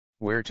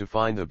Where to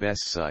find the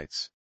best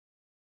sites.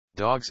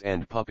 Dogs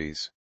and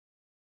puppies.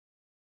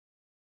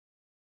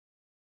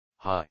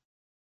 Hi.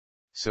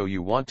 So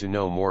you want to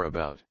know more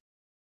about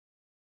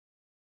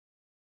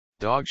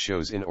dog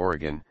shows in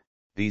Oregon?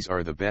 These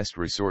are the best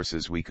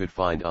resources we could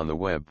find on the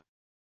web.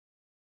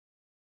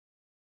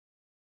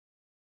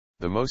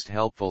 The most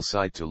helpful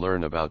site to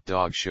learn about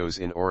dog shows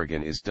in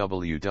Oregon is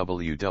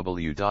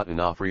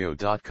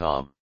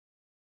www.onofrio.com.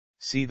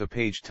 See the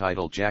page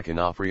titled Jack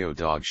Onofrio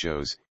Dog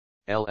Shows,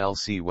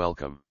 LLC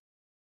Welcome.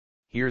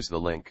 Here's the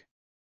link.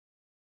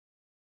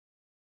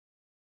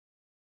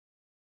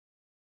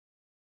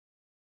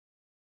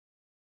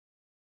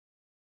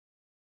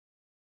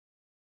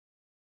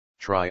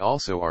 Try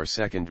also our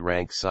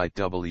second-ranked site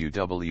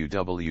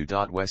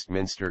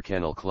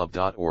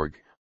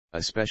www.westminsterkennelclub.org,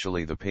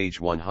 especially the page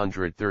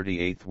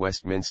 138th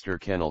Westminster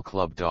Kennel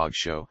Club Dog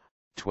Show,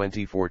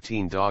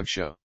 2014 Dog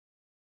Show.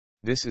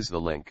 This is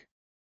the link.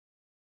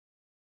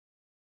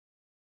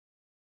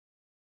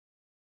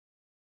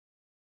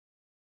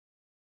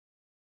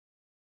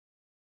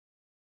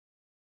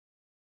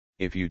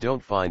 If you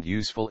don't find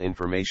useful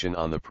information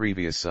on the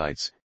previous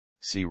sites,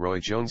 see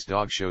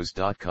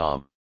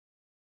RoyJonesDogShows.com.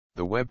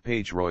 The web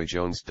page Roy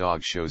Jones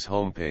Dog Shows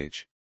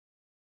homepage.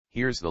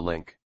 Here's the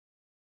link.